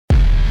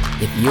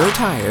If you're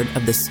tired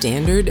of the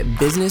standard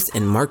business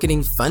and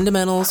marketing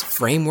fundamentals,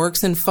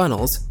 frameworks, and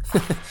funnels,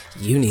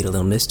 you need a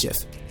little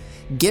mischief.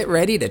 Get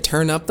ready to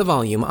turn up the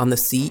volume on the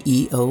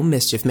CEO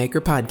Mischief Maker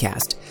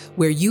podcast,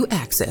 where you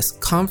access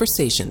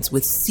conversations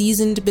with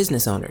seasoned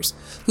business owners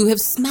who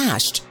have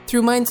smashed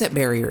through mindset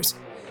barriers,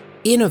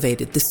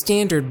 innovated the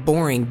standard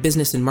boring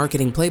business and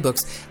marketing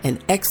playbooks,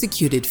 and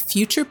executed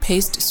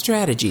future-paced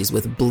strategies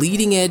with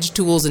bleeding-edge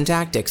tools and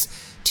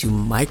tactics to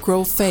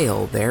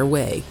micro-fail their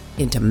way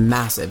into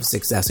massive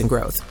success and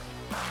growth.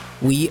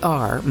 We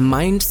are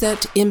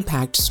Mindset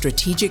Impact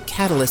Strategic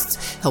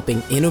Catalysts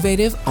helping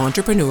innovative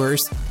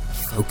entrepreneurs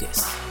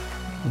focus.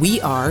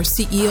 We are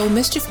CEO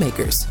Mischief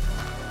Makers.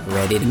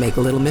 Ready to make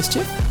a little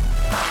mischief?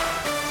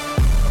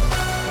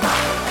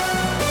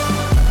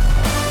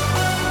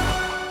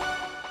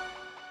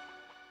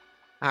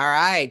 All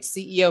right,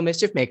 CEO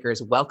Mischief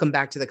Makers, welcome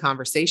back to the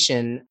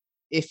conversation.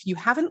 If you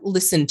haven't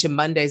listened to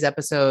Monday's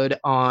episode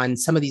on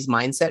some of these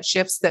mindset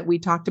shifts that we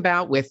talked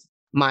about with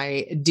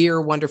my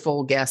dear,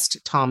 wonderful guest,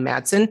 Tom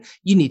Matzen,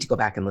 you need to go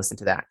back and listen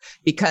to that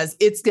because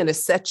it's going to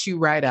set you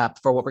right up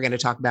for what we're going to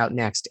talk about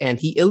next. And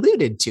he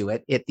alluded to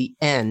it at the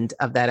end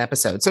of that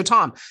episode. So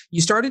Tom, we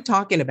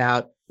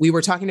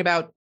were talking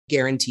about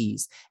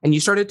guarantees, and you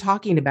started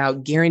talking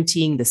about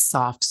guaranteeing the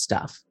soft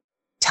stuff.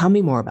 Tell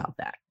me more about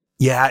that.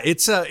 Yeah,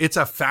 it's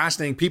a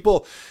fascinating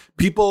people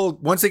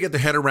once they get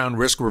their head around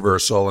risk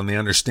reversal and they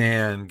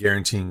understand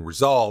guaranteeing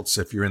results.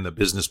 If you're in the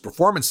business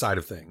performance side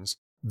of things,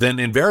 then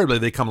invariably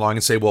they come along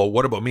and say, well,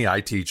 what about me?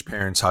 I teach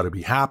parents how to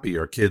be happy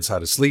or kids how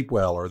to sleep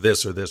well or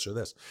this or this or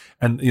this.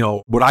 And,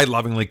 what I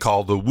lovingly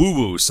call the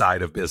woo-woo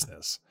side of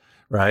business,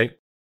 right?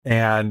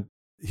 And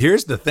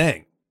here's the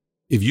thing.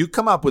 If you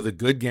come up with a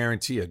good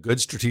guarantee, a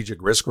good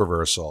strategic risk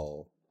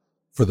reversal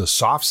for the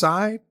soft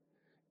side,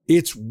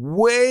 it's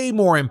way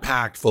more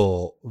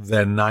impactful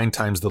than 9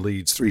 times the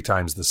leads, 3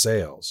 times the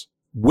sales.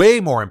 Way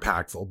more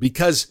impactful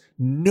because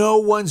no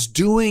one's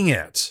doing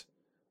it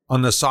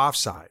on the soft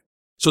side.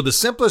 So the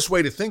simplest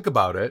way to think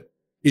about it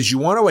is you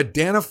want to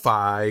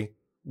identify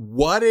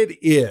what it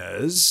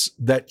is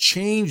that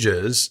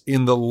changes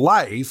in the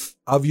life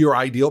of your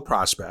ideal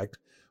prospect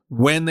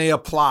when they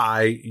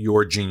apply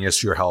your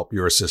genius, your help,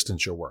 your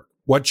assistance, your work.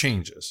 What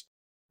changes?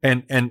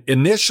 And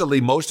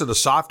initially, most of the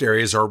soft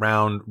areas are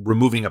around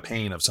removing a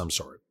pain of some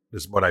sort,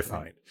 is what I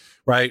find,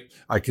 right?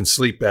 I can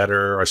sleep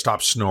better, or I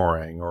stop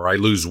snoring, or I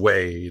lose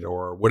weight,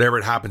 or whatever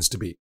it happens to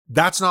be.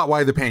 That's not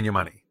why they're paying you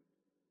money.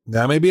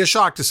 That may be a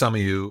shock to some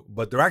of you,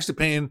 but they're actually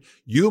paying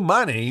you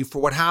money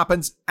for what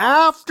happens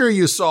after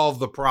you solve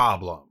the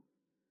problem,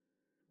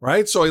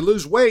 right? So I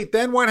lose weight,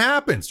 then what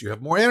happens? You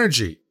have more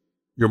energy.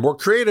 You're more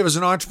creative as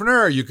an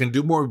entrepreneur. You can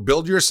do more,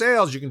 build your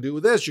sales. You can do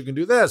this. You can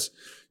do this.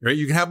 Right?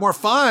 You can have more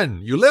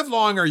fun. You live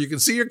longer. You can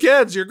see your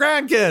kids, your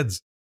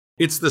grandkids.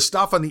 It's the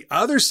stuff on the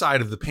other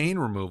side of the pain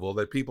removal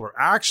that people are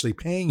actually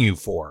paying you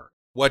for.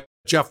 What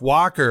Jeff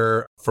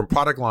Walker from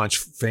Product Launch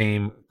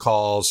fame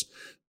calls,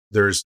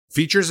 there's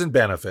features and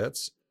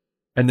benefits,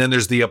 and then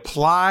there's the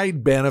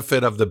applied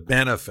benefit of the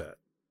benefit.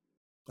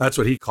 That's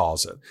what he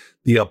calls it.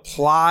 The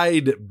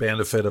applied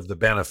benefit of the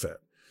benefit.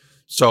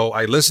 So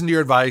I listen to your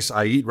advice,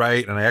 I eat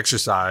right, and I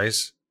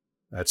exercise.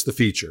 That's the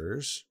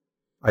features.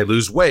 I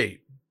lose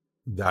weight.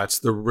 That's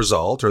the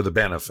result or the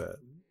benefit.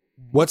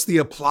 What's the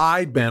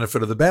applied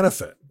benefit of the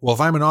benefit? Well, if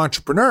I'm an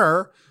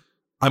entrepreneur,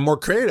 I'm more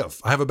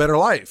creative. I have a better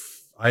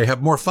life. I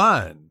have more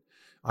fun.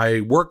 I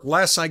work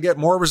less. I get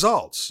more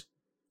results.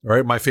 All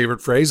right. My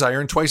favorite phrase, I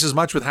earn twice as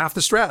much with half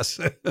the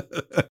stress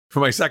for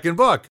my second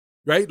book.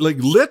 Right? Like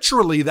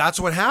literally, that's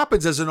what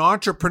happens as an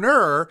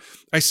entrepreneur.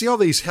 I see all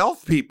these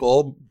health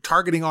people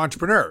targeting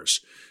entrepreneurs.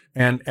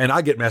 And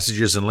I get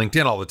messages in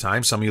LinkedIn all the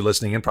time. Some of you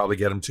listening in probably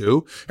get them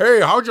too.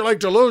 Hey, how'd you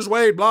like to lose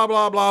weight? Blah,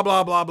 blah, blah,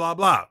 blah, blah, blah,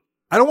 blah.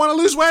 I don't want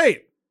to lose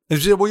weight. And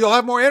she said, well, you'll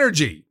have more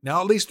energy. Now,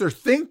 at least they're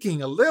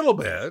thinking a little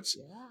bit.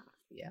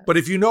 Yeah. But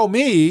if you know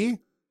me,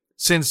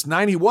 since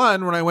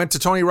 91, when I went to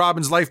Tony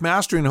Robbins' Life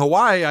Mastery in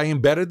Hawaii, I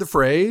embedded the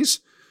phrase,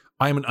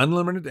 I am an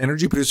unlimited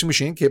energy producing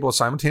machine capable of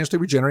simultaneously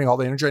regenerating all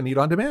the energy I need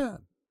on demand.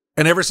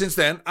 And ever since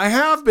then, I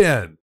have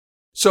been.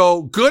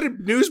 So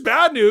good news,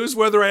 bad news,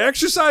 whether I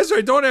exercise or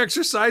I don't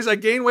exercise, I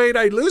gain weight,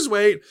 I lose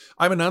weight,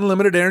 I'm an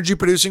unlimited energy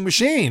producing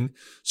machine.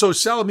 So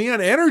sell me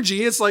on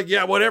energy. It's like,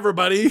 yeah, whatever,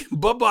 buddy.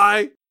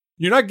 Bye-bye.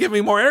 You're not giving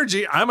me more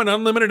energy. I'm an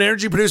unlimited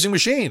energy producing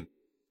machine.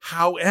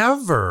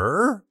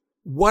 However,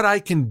 what I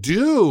can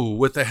do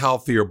with a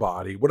healthier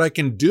body, what I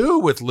can do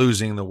with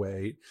losing the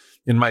weight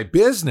in my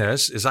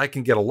business is I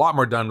can get a lot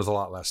more done with a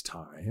lot less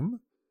time.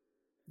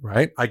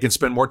 Right? I can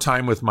spend more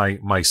time with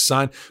my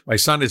son. My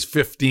son is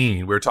 15.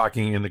 We were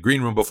talking in the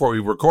green room before we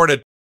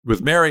recorded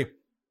with Mary.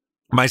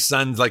 My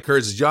son, like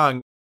hers, is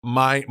young.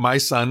 My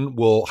son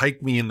will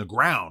hike me in the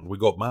ground. We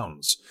go up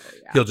mountains. Oh,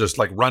 yeah. He'll just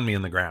like run me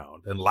in the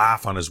ground and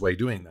laugh on his way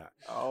doing that.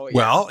 Oh, yeah.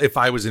 Well, if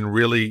I was in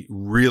really,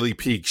 really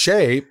peak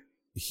shape,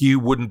 he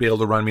wouldn't be able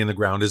to run me in the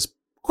ground as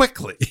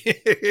quickly.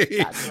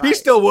 Right. He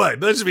still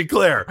would. Let's be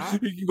clear.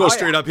 He can go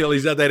straight uphill.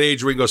 He's at that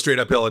age where he can go straight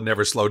uphill and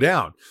never slow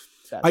down.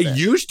 I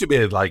used to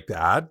be like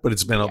that, but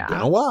it's been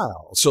a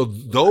while. So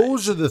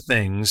those are the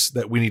things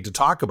that we need to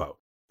talk about.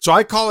 So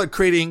I call it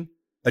creating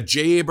a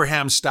J.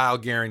 Abraham style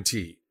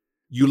guarantee.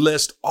 You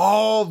list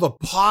all the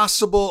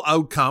possible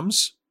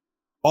outcomes,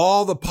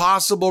 all the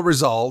possible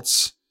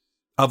results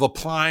of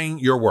applying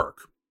your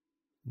work.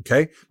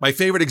 Okay. My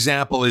favorite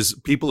example is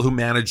people who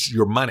manage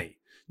your money.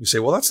 You say,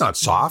 well, that's not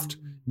soft.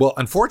 Well,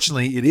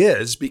 unfortunately, it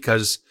is,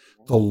 because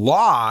the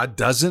law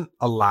doesn't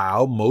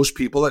allow most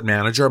people that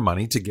manage our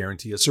money to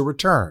guarantee us a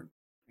return.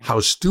 How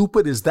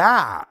stupid is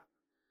that?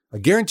 I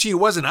guarantee it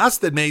wasn't us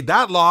that made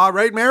that law,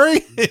 right,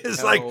 Mary?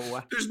 It's like,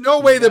 there's no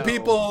way the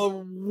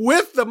people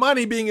with the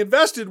money being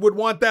invested would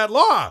want that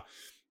law.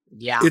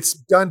 Yeah. It's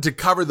done to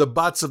cover the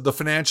butts of the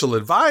financial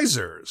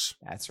advisors.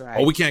 That's right.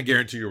 Oh, we can't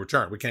guarantee your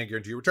return. We can't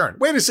guarantee your return.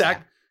 Wait a sec.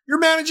 Yeah. You're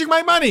managing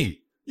my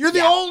money. You're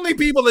the only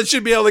people that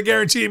should be able to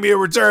guarantee me a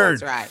return.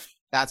 That's right.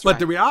 That's right. But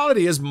the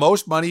reality is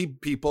most money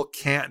people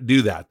can't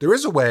do that. There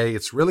is a way.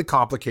 It's really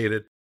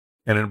complicated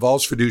and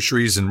involves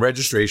fiduciaries and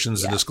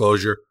registrations and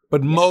disclosure,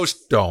 but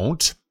most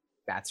don't.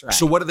 That's right.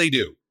 So what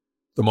do?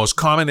 The most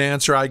common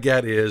answer I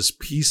get is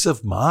peace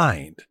of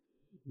mind.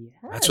 Yes,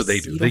 that's what they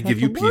do. They give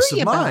you peace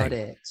of mind.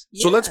 Yes.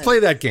 So let's play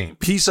that game.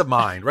 Peace of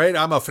mind, right?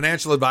 I'm a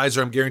financial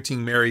advisor. I'm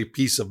guaranteeing Mary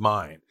peace of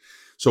mind.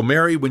 So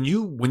Mary, when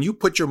you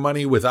put your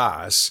money with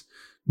us,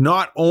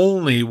 not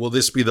only will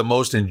this be the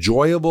most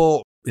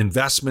enjoyable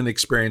investment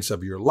experience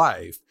of your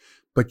life,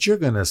 but you're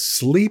going to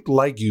sleep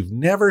like you've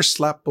never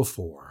slept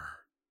before.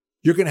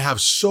 You're going to have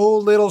so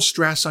little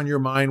stress on your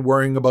mind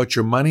worrying about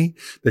your money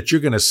that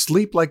you're going to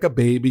sleep like a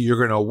baby. You're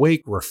going to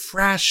wake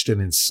refreshed and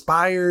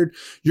inspired.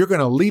 You're going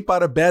to leap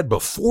out of bed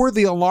before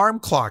the alarm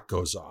clock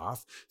goes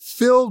off,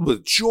 filled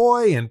with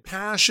joy and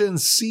passion,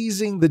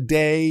 seizing the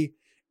day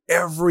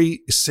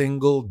every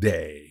single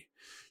day.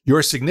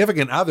 Your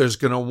significant other is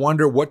going to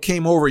wonder what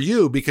came over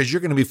you, because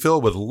you're going to be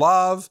filled with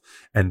love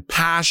and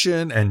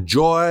passion and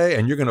joy,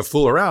 and you're going to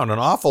fool around an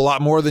awful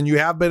lot more than you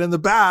have been in the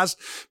past,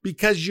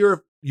 because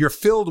you're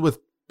filled with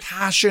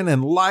passion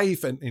and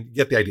life, and you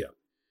get the idea.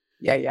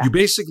 Yeah. You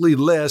basically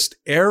list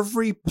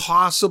every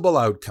possible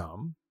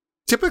outcome.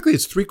 Typically,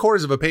 it's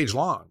 3/4 of a page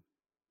long.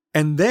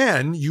 And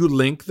then you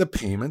link the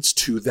payments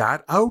to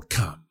that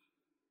outcome.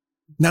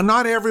 Now,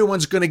 not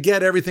everyone's going to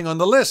get everything on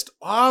the list,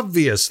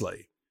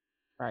 obviously.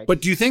 Right.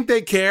 But do you think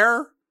they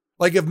care?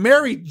 Like if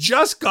Mary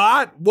just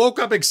woke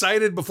up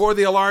excited before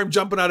the alarm,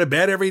 jumping out of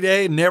bed every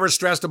day, never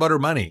stressed about her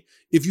money.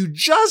 If you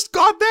just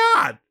got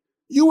that,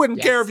 you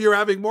wouldn't care if you're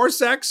having more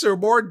sex or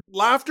more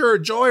laughter or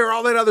joy or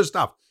all that other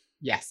stuff.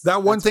 Yes.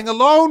 That one thing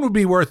alone would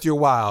be worth your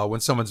while when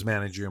someone's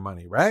managing your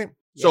money, right?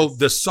 Yes. So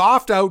the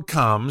soft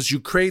outcomes,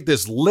 you create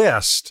this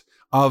list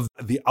of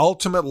the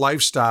ultimate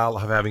lifestyle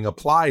of having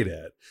applied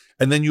it,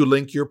 and then you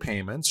link your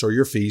payments or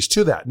your fees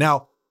to that.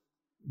 Now,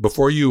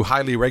 before you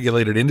highly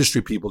regulated industry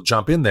people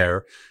jump in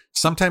there,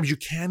 sometimes you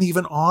can't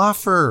even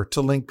offer to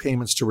link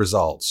payments to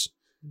results.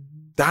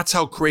 That's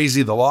how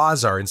crazy the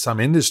laws are in some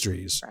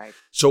industries. Right.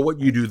 So what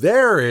you do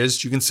there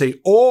is you can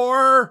say,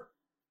 or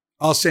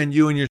I'll send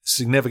you and your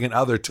significant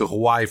other to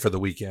Hawaii for the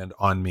weekend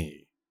on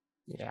me.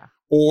 Yeah.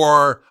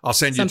 Or I'll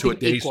send you Something to a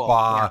day equal.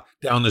 spa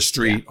down the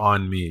street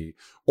on me.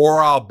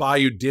 Or I'll buy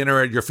you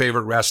dinner at your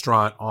favorite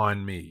restaurant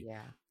on me.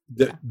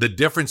 Yeah. The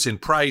difference in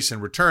price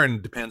and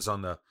return depends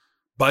on the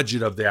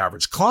budget of the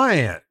average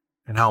client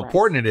and how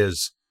important it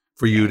is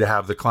for you to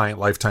have the client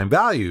lifetime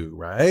value,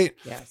 right?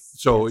 Yes.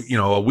 So,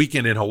 a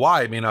weekend in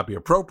Hawaii may not be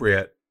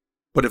appropriate,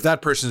 but if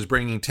that person is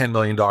bringing $10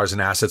 million in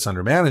assets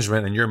under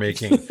management and you're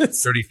making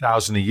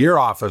 $30,000 a year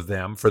off of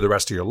them for the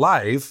rest of your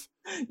life,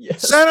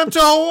 send them to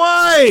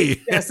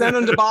Hawaii. Yeah, send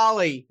them to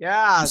Bali.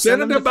 Yeah.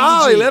 Send them to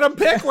Bali. Let them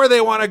pick where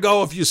they want to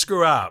go if you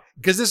screw up,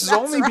 because this is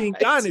only being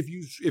done if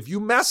you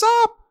mess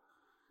up.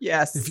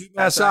 Yes. If you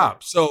mess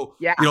up. So,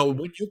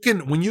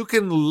 when you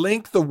can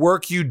link the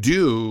work you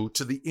do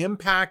to the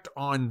impact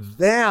on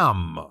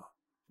them,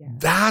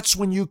 that's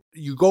when you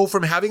go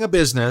from having a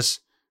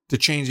business to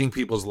changing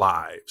people's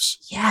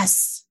lives.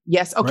 Yes.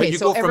 Yes. Okay. Right? You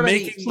go from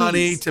making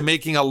money to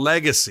making a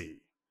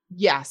legacy.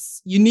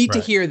 Yes. You need to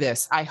hear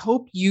this. I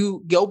hope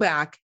you go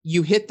back,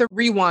 you hit the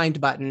rewind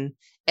button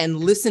and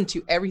listen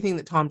to everything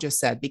that Tom just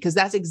said, because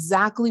that's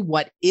exactly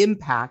what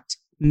impact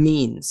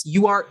means.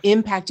 You are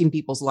impacting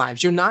people's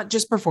lives. You're not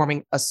just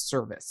performing a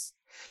service.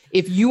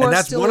 If you are, and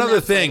that's still one other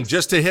that thing, place,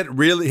 just to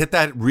hit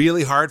that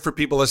really hard for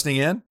people listening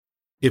in.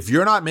 If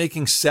you're not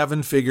making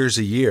 7 figures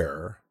a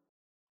year,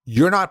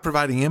 you're not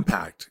providing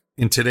impact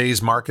in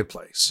today's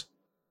marketplace.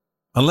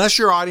 Unless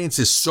your audience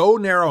is so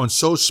narrow and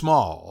so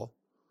small,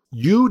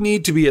 you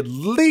need to be at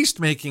least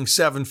making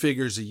 7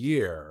 figures a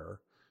year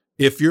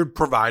if you're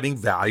providing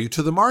value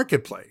to the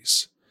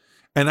marketplace.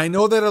 And I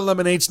know that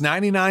eliminates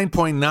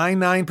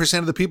 99.99%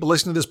 of the people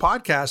listening to this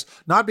podcast,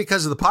 not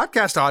because of the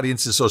podcast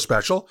audience is so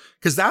special,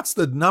 because that's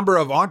the number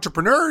of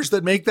entrepreneurs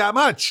that make that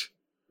much.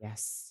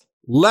 Yes.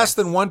 Less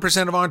than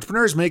 1% of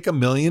entrepreneurs make $1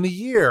 million a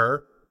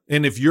year.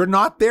 And if you're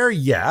not there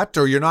yet,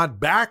 or you're not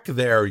back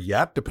there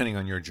yet, depending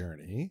on your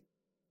journey,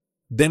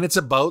 then it's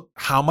about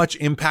how much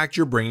impact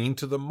you're bringing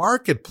to the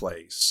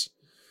marketplace.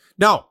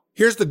 Now,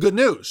 here's the good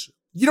news.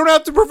 You don't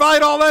have to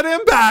provide all that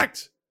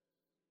impact.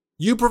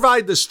 You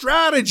provide the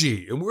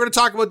strategy. And we're going to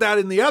talk about that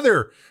in the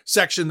other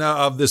section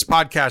of this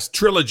podcast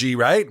trilogy,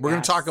 right? We're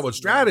going to talk about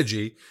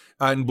strategy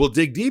and we'll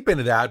dig deep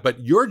into that.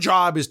 But your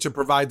job is to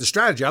provide the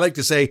strategy. I like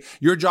to say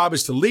your job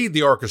is to lead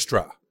the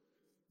orchestra,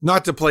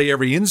 not to play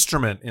every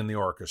instrument in the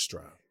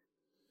orchestra.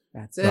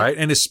 That's it. Right.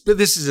 And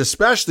this is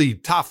especially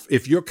tough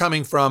if you're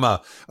coming from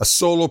a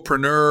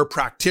solopreneur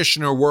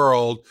practitioner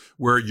world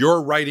where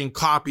you're writing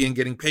copy and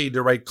getting paid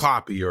to write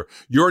copy, or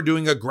you're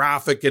doing a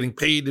graphic, getting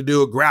paid to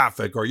do a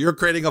graphic, or you're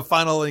creating a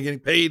funnel and getting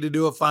paid to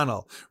do a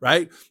funnel,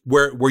 right?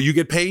 Where you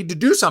get paid to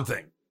do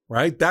something,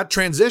 right? That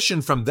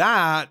transition from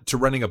that to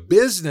running a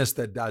business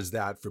that does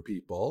that for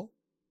people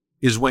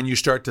is when you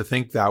start to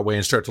think that way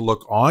and start to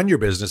look on your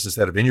business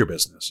instead of in your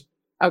business.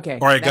 Okay.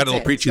 All right, got a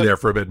little preachy there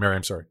for a bit, Mary.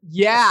 I'm sorry.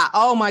 Yeah.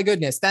 Oh my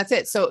goodness. That's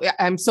it. So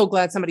I'm so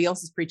glad somebody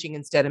else is preaching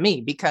instead of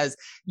me, because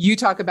you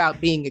talk about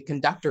being a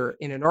conductor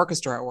in an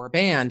orchestra or a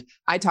band.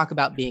 I talk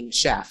about being a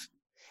chef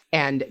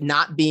and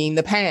not being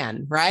the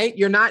pan, right?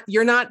 You're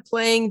not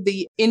playing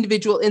the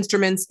individual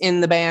instruments in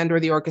the band or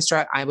the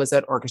orchestra. I was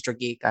an orchestra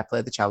geek. I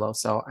play the cello,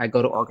 so I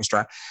go to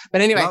orchestra.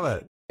 But anyway,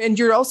 love it. And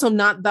you're also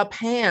not the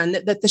pan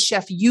that the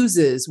chef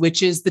uses,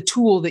 which is the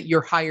tool that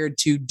you're hired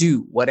to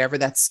do, whatever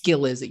that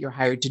skill is that you're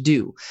hired to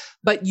do.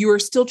 But you are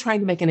still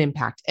trying to make an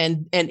impact.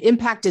 And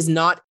impact is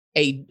not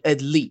a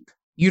leap.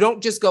 You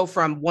don't just go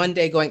from one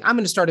day going, I'm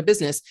going to start a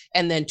business,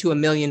 and then to $1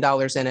 million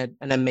and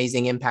an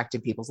amazing impact in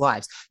people's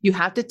lives. You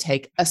have to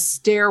take a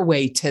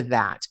stairway to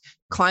that,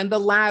 climb the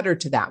ladder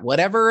to that,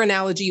 whatever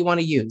analogy you want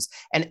to use.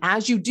 And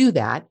as you do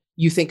that,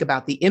 you think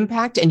about the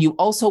impact and you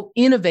also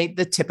innovate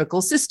the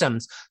typical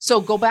systems. So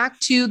go back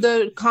to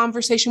the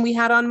conversation we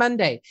had on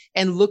Monday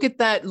and look at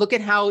that. Look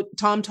at how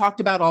Tom talked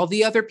about all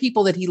the other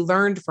people that he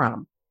learned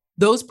from.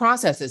 Those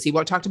processes, he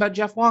talked about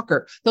Jeff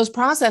Walker. Those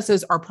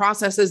processes are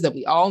processes that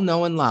we all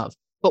know and love.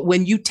 But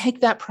when you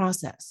take that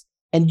process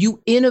and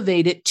you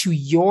innovate it to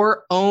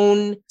your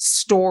own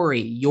story,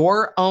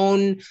 your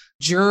own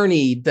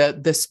journey,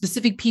 the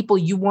specific people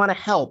you want to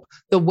help,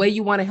 the way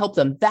you want to help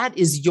them, that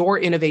is your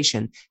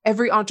innovation.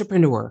 Every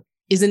entrepreneur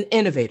is an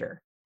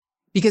innovator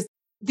because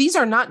these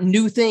are not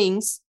new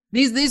things.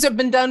 These have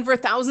been done for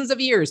thousands of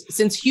years.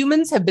 Since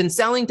humans have been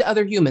selling to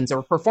other humans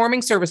or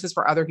performing services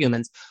for other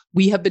humans,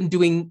 we have been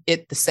doing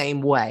it the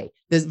same way,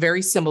 this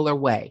very similar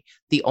way.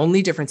 The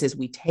only difference is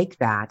we take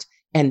that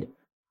and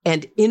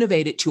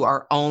innovate it to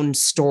our own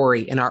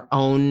story and our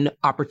own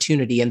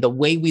opportunity and the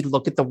way we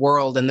look at the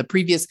world and the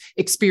previous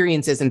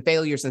experiences and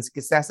failures and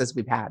successes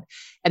we've had.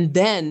 And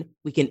then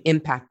we can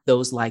impact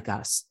those like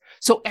us.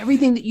 So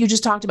everything that you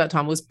just talked about,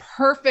 Tom, was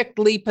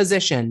perfectly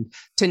positioned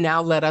to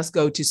now let us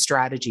go to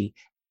strategy.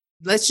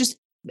 Let's just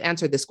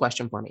answer this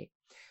question for me.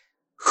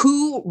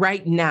 Who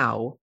right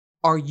now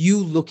are you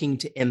looking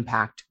to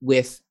impact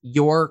with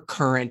your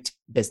current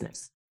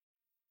business?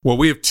 Well,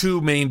 we have two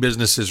main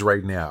businesses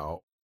right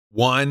now.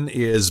 One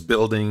is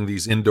building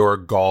these indoor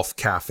golf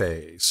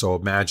cafes. So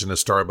imagine a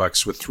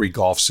Starbucks with 3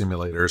 golf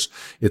simulators.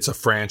 It's a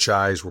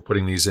franchise. We're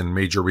putting these in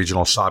major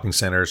regional shopping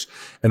centers,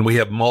 and we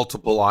have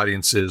multiple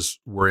audiences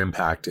we're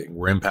impacting.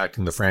 We're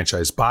impacting the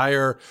franchise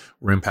buyer.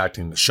 We're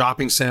impacting the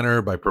shopping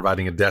center by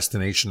providing a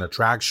destination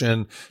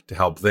attraction to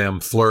help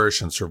them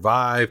flourish and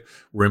survive.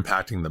 We're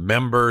impacting the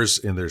members,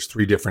 and there's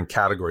 3 different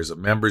categories of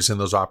members in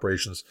those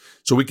operations.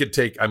 So we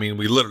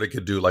literally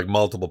could do like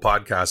multiple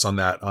podcasts on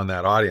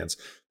that audience.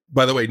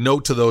 By the way,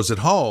 note to those at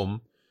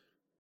home,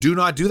 do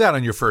not do that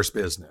on your first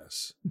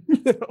business.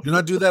 Do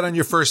not do that on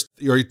your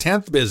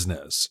 10th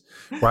business,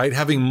 right?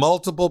 Having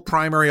multiple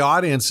primary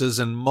audiences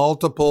and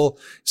multiple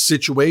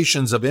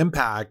situations of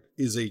impact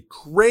is a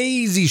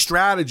crazy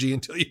strategy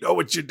until you know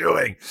what you're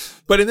doing.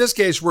 But in this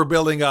case, we're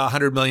building a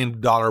 $100 million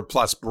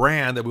plus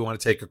brand that we want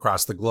to take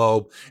across the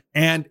globe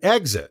and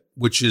exit,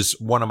 which is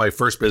one of my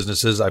first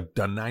businesses. I've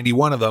done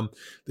 91 of them.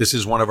 This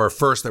is one of our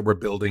first that we're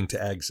building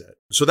to exit.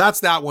 So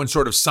that's that one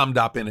sort of summed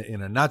up in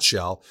a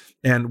nutshell.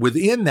 And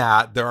within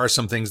that, there are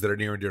some things that are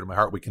near and dear to my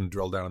heart. We can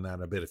drill down on that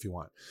in a bit if you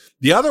want.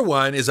 The other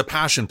one is a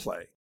passion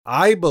play.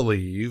 I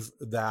believe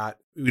that,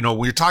 when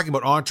you're talking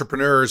about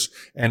entrepreneurs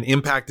and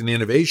impact and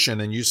innovation,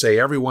 and you say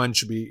everyone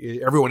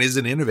is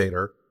an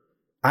innovator.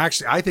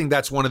 Actually, I think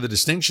that's one of the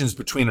distinctions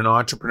between an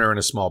entrepreneur and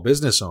a small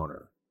business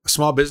owner. A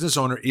small business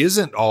owner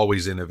isn't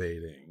always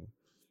innovating.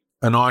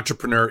 An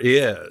entrepreneur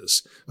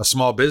is. A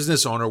small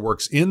business owner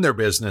works in their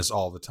business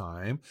all the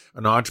time.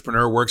 An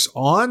entrepreneur works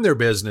on their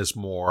business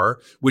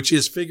more, which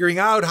is figuring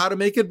out how to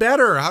make it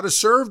better, how to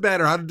serve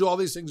better, how to do all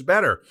these things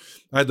better.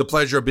 I had the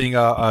pleasure of being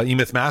a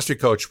E-Myth Mastery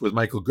coach with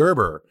Michael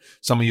Gerber.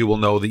 Some of you will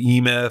know the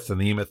E-Myth and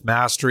the E-Myth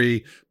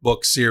Mastery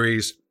book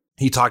series.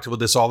 He talked about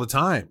this all the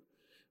time,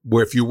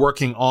 where if you're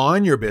working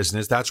on your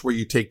business, that's where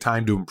you take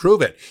time to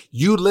improve it.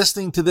 You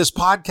listening to this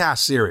podcast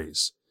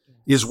series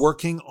is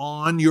working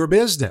on your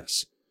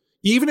business.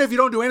 Even if you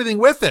don't do anything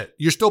with it,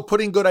 you're still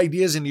putting good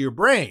ideas into your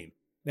brain.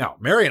 Now,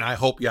 Mary and I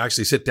hope you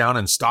actually sit down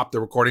and stop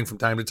the recording from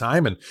time to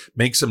time and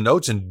make some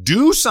notes and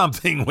do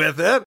something with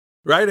it,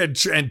 right?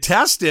 And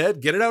test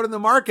it, get it out in the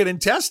market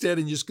and test it,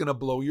 and you're just going to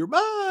blow your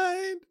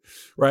mind,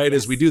 right?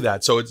 As we do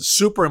that. So it's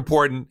super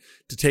important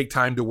to take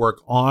time to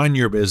work on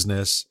your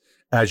business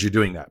as you're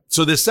doing that.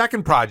 So this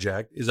second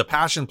project is a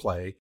passion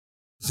play.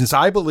 Since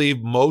I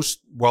believe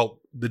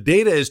the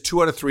data is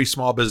 2 out of 3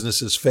 small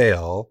businesses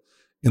fail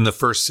in the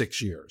first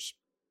 6 years.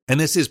 And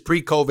this is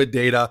pre-COVID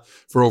data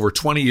for over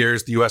 20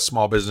 years, the U.S.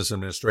 Small Business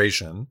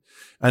Administration.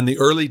 And the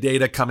early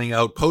data coming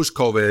out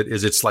post-COVID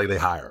is it's slightly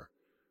higher.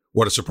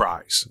 What a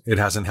surprise. It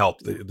hasn't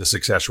helped the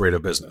success rate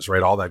of business,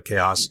 right? All that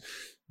chaos.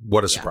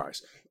 What a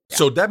surprise. Yeah.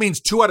 So that means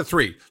 2 out of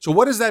 3. So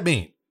what does that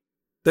mean?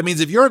 That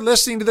means if you're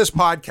listening to this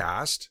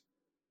podcast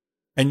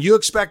and you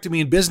expect to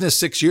be in business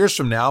 6 years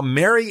from now,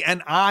 Mary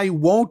and I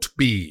won't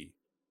be.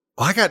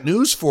 I got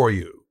news for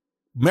you.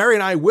 Mary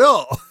and I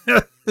will.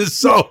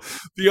 So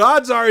the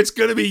odds are it's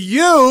going to be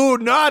you,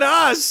 not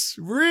us.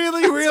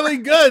 Really, really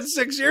good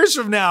 6 years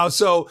from now.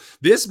 So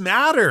this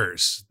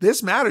matters.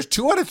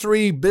 2 out of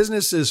 3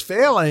 businesses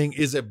failing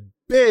is a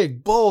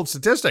big, bold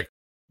statistic.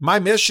 My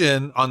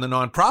mission on the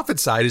nonprofit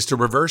side is to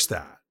reverse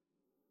that.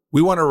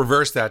 We want to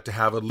reverse that to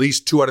have at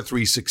least 2 out of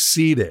 3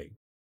 succeeding.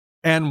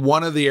 And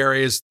one of the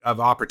areas of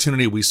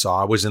opportunity we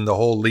saw was in the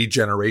whole lead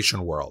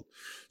generation world.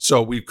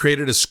 So we've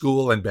created a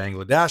school in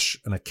Bangladesh,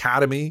 an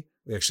academy.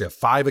 We actually have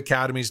 5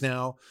 academies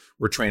now.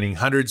 We're training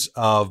hundreds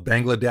of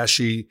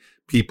Bangladeshi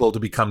people to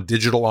become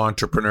digital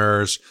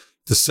entrepreneurs,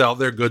 to sell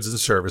their goods and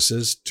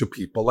services to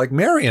people like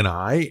Mary and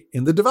I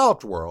in the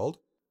developed world.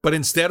 But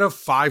instead of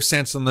 5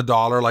 cents on the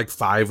dollar like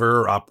Fiverr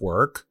or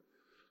Upwork,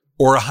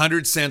 or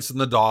 100 cents on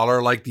the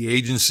dollar like the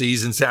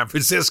agencies in San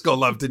Francisco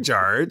love to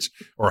charge,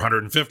 or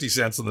 150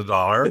 cents on the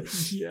dollar,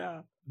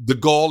 yeah. The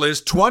goal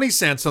is 20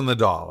 cents on the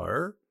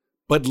dollar,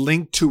 but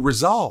linked to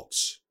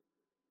results.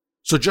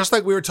 So just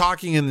like we were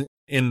talking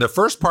in the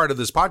first part of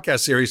this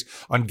podcast series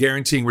on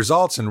guaranteeing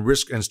results and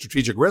risk and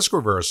strategic risk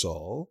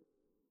reversal,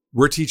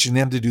 we're teaching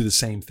them to do the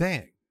same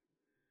thing,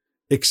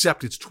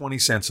 except it's 20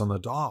 cents on the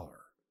dollar.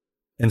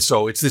 And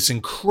so it's this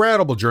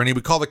incredible journey. We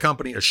call the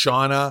company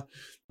Ashana,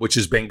 which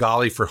is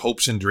Bengali for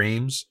hopes and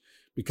dreams,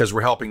 because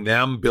we're helping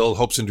them build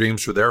hopes and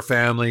dreams for their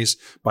families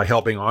by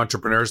helping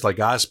entrepreneurs like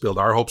us build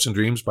our hopes and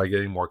dreams by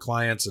getting more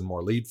clients and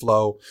more lead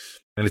flow.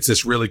 And it's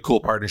this really cool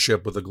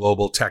partnership with a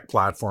global tech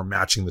platform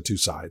matching the two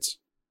sides.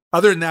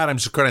 Other than that, I'm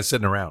just kind of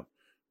sitting around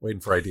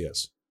waiting for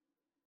ideas.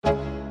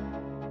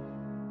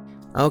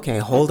 Okay,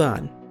 hold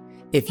on.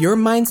 If your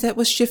mindset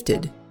was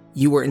shifted,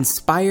 you were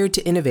inspired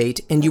to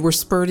innovate, and you were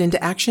spurred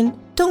into action,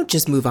 don't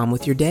just move on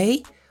with your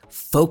day.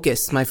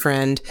 Focus, my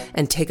friend,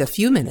 and take a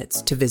few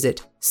minutes to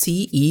visit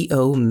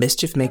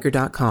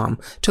CEOmischiefmaker.com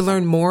to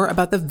learn more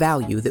about the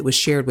value that was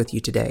shared with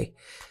you today.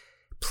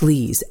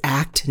 Please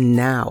act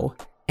now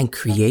and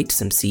create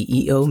some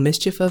CEO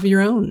mischief of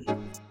your own.